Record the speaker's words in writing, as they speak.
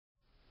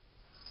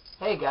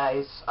Hey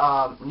guys,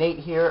 Nate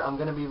here. I'm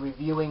going to be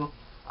reviewing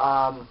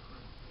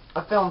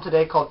a film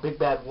today called Big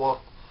Bad Wolf.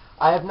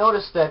 I have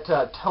noticed that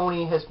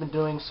Tony has been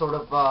doing sort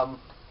of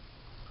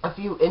a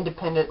few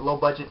independent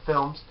low-budget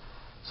films,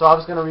 so I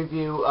was going to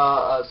review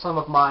some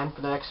of mine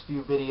for the next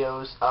few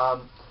videos.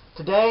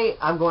 Today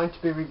I'm going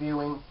to be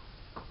reviewing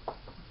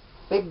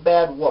Big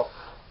Bad Wolf,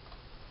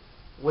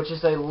 which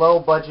is a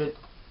low-budget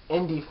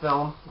indie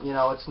film. You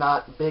know, it's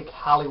not big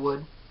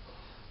Hollywood,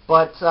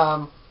 but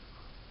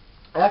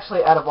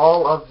actually, out of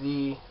all of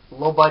the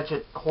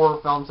low-budget horror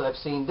films that I've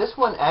seen, this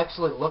one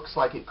actually looks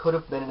like it could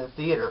have been in a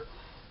theater.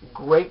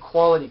 Great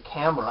quality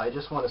camera, I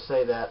just want to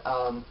say that.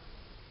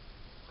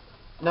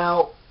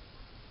 Now,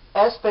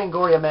 as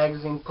Fangoria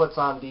magazine puts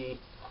on the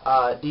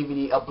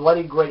DVD, A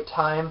Bloody Great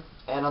Time,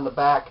 and on the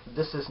back,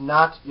 this is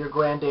not your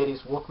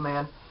granddaddy's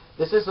Wolfman.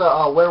 This is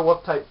a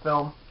werewolf-type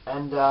film,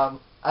 and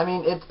I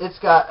mean, it's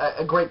got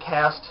a great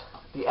cast.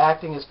 The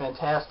acting is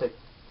fantastic.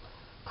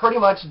 Pretty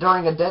much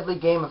during a deadly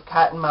game of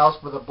cat and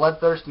mouse with a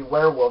bloodthirsty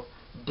werewolf,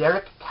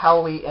 Derek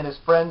Cowley and his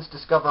friends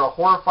discover a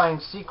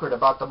horrifying secret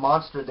about the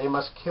monster they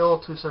must kill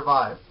to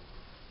survive.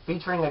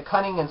 Featuring a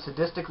cunning and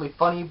sadistically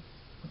funny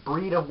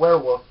breed of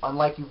werewolf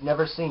unlike you've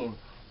never seen,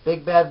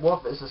 Big Bad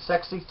Wolf is a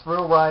sexy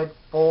thrill ride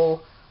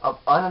full of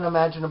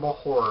unimaginable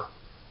horror.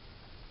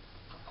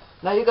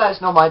 Now, you guys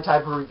know my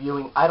type of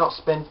reviewing. I don't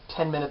spend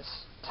 10 minutes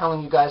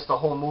telling you guys the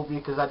whole movie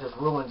because that just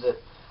ruins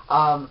it.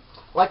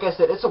 Like I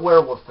said, it's a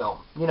werewolf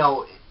film. You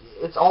know,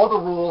 it's all the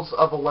rules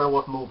of a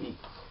werewolf movie.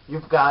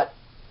 You've got,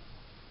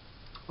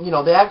 you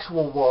know, the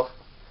actual wolf.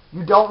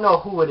 You don't know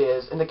who it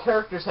is, and the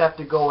characters have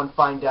to go and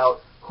find out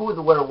who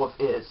the werewolf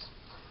is.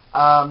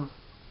 I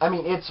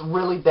mean, it's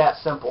really that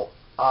simple.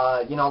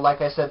 You know, like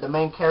I said, the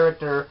main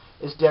character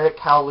is Derek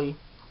Cowley,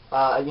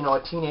 you know,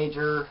 a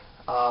teenager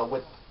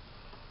with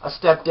a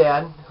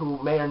stepdad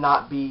who may or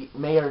not be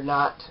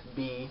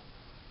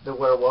the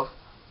werewolf.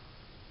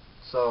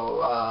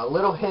 So,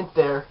 little hint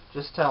there,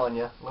 just telling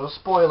you. A little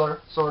spoiler,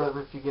 sort of,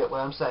 if you get what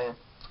I'm saying.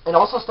 It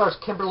also stars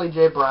Kimberly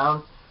J.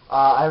 Brown.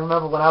 I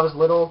remember when I was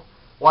little,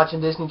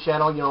 watching Disney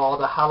Channel, you know, all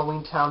the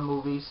Halloween Town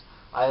movies.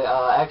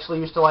 I actually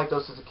used to like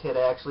those as a kid,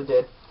 I actually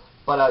did.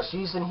 But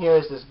she's in here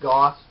as this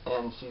goth,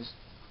 and she's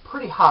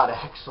pretty hot,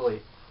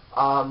 actually.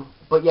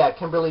 But yeah,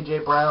 Kimberly J.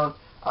 Brown,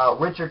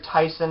 Richard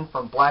Tyson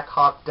from Black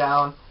Hawk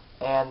Down,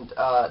 and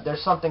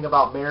There's Something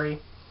About Mary.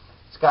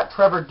 It's got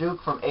Trevor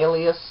Duke from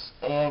Alias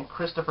and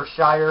Christopher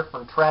Shire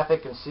from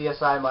Traffic and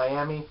CSI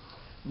Miami.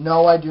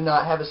 No, I do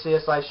not have a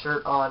CSI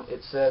shirt on.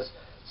 It says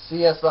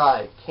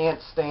CSI,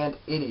 Can't Stand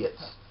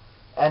Idiots.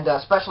 And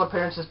special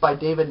appearances by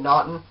David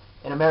Naughton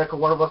in American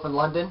Werewolf in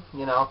London,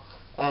 you know,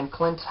 and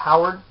Clint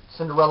Howard,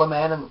 Cinderella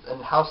Man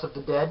and House of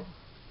the Dead.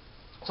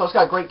 So it's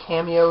got great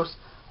cameos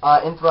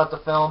in throughout the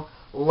film.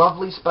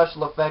 Lovely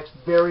special effects,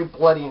 very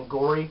bloody and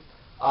gory.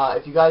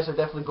 If you guys are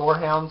definitely gore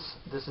hounds,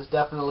 this is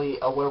definitely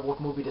a werewolf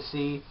movie to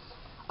see.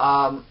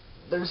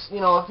 There's, you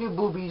know, a few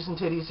boobies and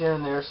titties here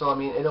and there, so, I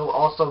mean, it'll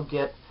also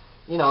get,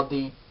 you know,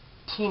 the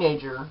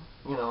teenager,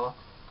 you know,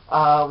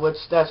 which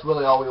that's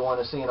really all we want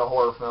to see in a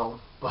horror film.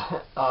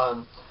 But,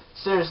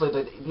 seriously,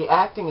 the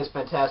acting is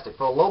fantastic.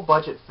 For a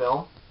low-budget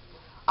film,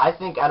 I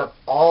think out of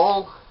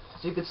all,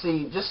 as you can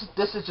see,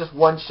 this is just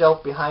one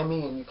shelf behind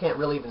me, and you can't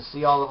really even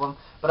see all of them,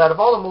 but out of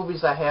all the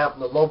movies I have,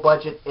 the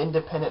low-budget,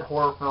 independent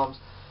horror films,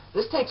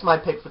 this takes my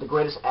pick for the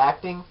greatest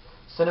acting,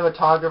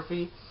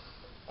 cinematography,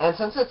 and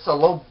since it's a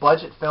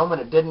low-budget film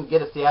and it didn't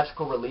get a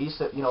theatrical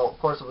release, you know, of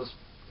course it was,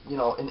 you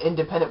know, an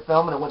independent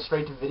film and it went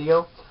straight to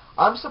video,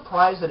 I'm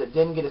surprised that it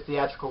didn't get a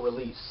theatrical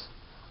release.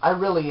 I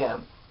really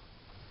am.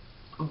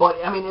 But,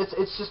 I mean,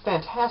 it's just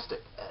fantastic.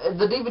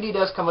 The DVD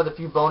does come with a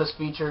few bonus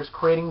features,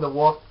 creating the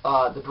wolf,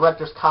 the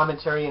director's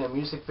commentary, and a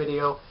music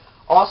video.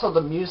 Also,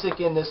 the music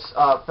in this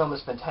film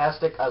is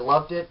fantastic. I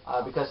loved it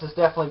because it's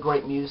definitely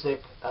great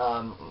music.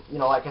 You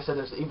know, like I said,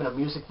 there's even a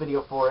music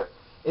video for it.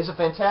 It's a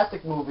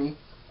fantastic movie,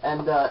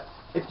 and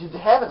if you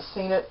haven't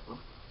seen it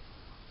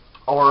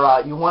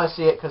or you want to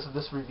see it because of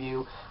this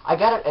review, I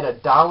got it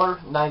at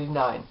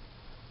 $1.99.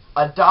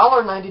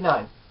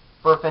 $1.99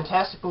 for a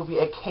fantastic movie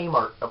at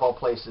Kmart of all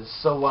places.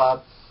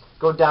 So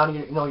go down to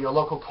your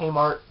local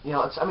Kmart. You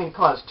know, I mean,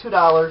 come on, it's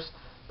 $2.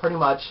 Pretty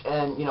much,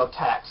 and, you know,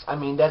 tax. I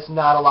mean, that's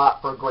not a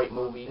lot for a great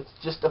movie. It's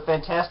just a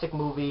fantastic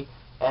movie,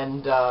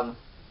 and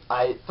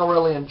I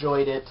thoroughly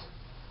enjoyed it.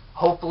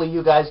 Hopefully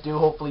you guys do.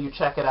 Hopefully you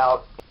check it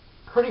out.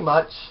 Pretty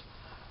much,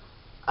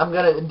 I'm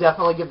going to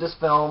definitely give this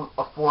film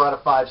a 4 out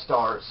of 5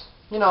 stars.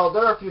 You know,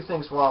 there are a few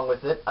things wrong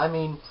with it. I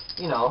mean,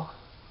 you know,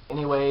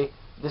 anyway,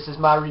 this is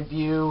my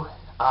review.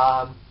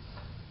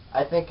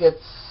 I think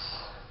it's,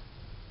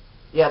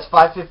 yeah, it's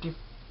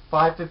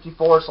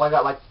 5:54, so I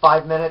got like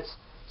 5 minutes.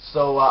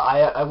 So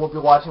I will be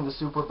watching the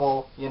Super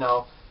Bowl, you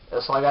know,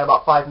 so I got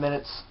about 5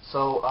 minutes.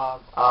 So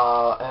and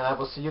I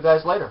will see you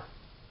guys later.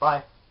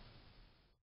 Bye.